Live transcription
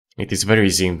It is very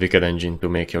easy in Wicked Engine to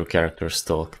make your characters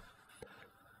talk.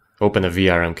 Open a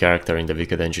VRM character in the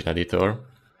Wicked Engine editor,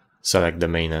 select the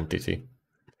main entity.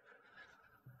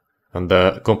 On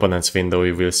the components window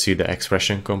you will see the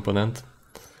expression component.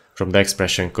 From the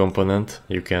expression component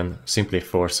you can simply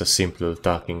force a simple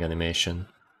talking animation.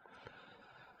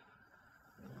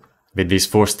 With this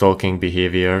forced talking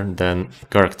behavior, then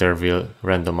character will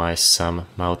randomize some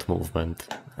mouth movement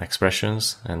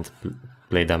expressions and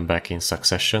play them back in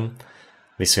succession.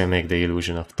 This will make the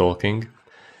illusion of talking,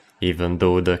 even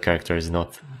though the character is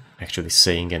not actually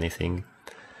saying anything.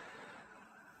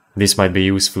 This might be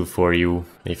useful for you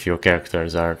if your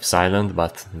characters are silent,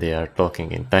 but they are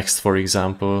talking in text, for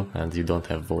example, and you don't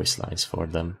have voice lines for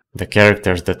them. The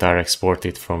characters that are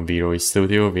exported from VRoid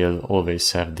Studio will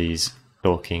always have these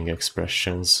talking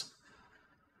expressions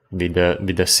with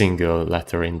a single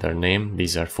letter in their name.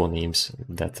 These are phonemes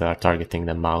that are targeting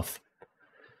the mouth.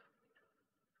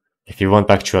 If you want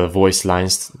actual voice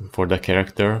lines for the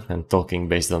character and talking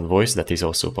based on voice, that is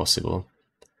also possible.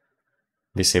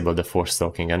 Disable the forced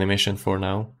talking animation for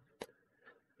now.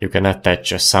 You can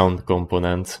attach a sound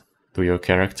component to your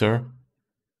character.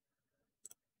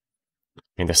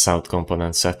 In the sound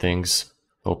component settings,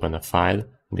 open a file.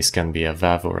 This can be a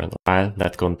WAV or a file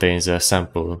that contains a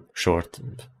sample short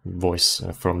voice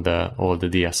from the old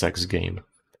DSX game.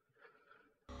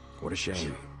 What a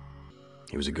shame.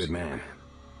 He was a good man.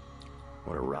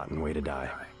 What a rotten way to die.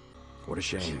 What a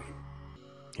shame.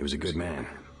 He was a good man.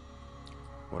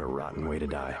 What a rotten way to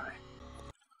die.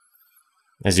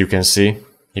 As you can see,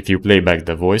 if you play back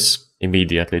the voice,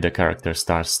 immediately the character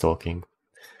starts talking.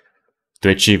 To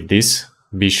achieve this,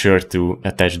 be sure to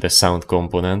attach the sound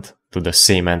component to the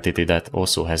same entity that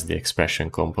also has the expression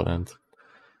component.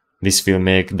 This will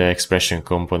make the expression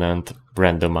component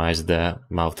randomize the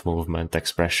mouth movement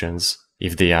expressions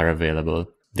if they are available.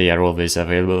 They are always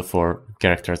available for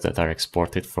characters that are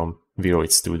exported from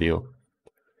VRoid Studio.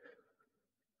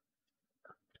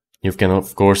 You can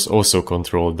of course also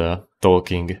control the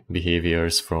talking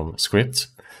behaviors from scripts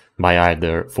by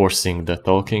either forcing the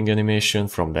talking animation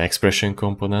from the expression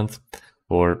component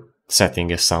or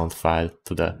setting a sound file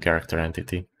to the character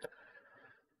entity.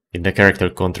 In the character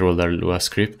controller Lua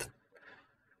script,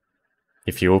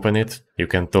 if you open it, you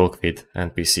can talk with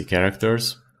NPC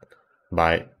characters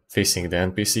by facing the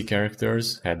NPC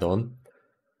characters head-on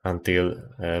until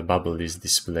a bubble is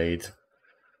displayed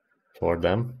for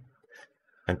them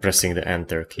and pressing the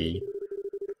enter key.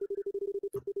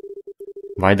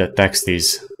 While the text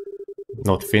is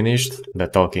not finished, the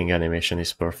talking animation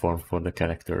is performed for the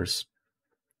characters.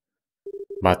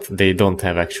 But they don't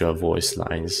have actual voice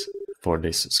lines for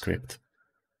this script.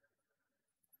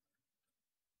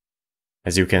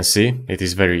 As you can see, it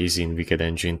is very easy in Wicked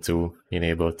Engine to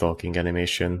enable talking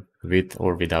animation with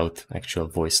or without actual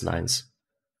voice lines.